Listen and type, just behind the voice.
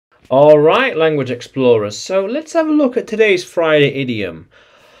Alright, language explorers, so let's have a look at today's Friday idiom.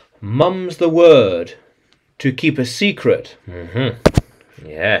 Mum's the word. To keep a secret.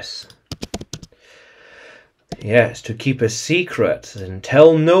 Yes. Yes, to keep a secret and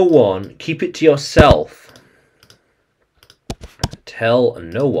tell no one. Keep it to yourself. Tell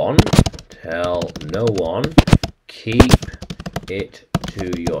no one. Tell no one. Keep it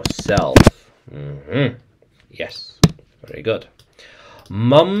to yourself. Yes, very good.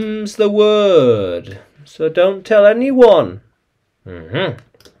 Mum's the word, so don't tell anyone. We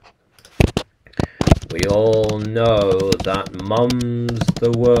all know that mum's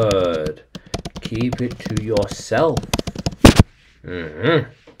the word. Keep it to yourself.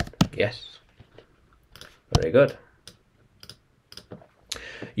 Yes, very good.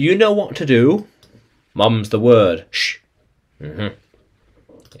 You know what to do. Mum's the word. Shh.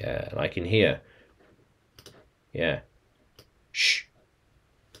 Yeah, like in here. Yeah. Shh.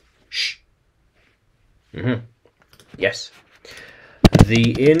 Shh. Yes.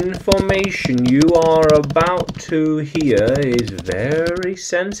 The information you are about to hear is very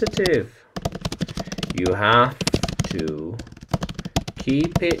sensitive. You have to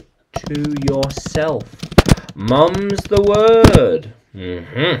keep it to yourself. Mum's the word.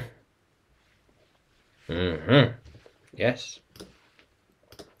 Yes.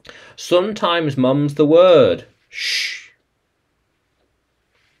 Sometimes mum's the word. Shh.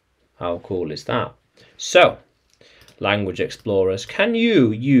 How cool is that? So, language explorers, can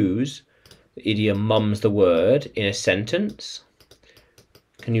you use the idiom mum's the word in a sentence?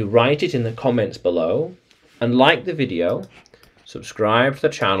 Can you write it in the comments below? And like the video, subscribe to the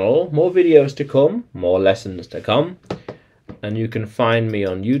channel, more videos to come, more lessons to come. And you can find me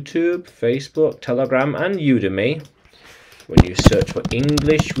on YouTube, Facebook, Telegram and Udemy when you search for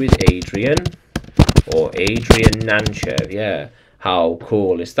English with Adrian or Adrian Nanchev. Yeah, how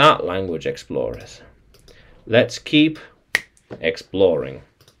cool is that, language explorers? Let's keep exploring.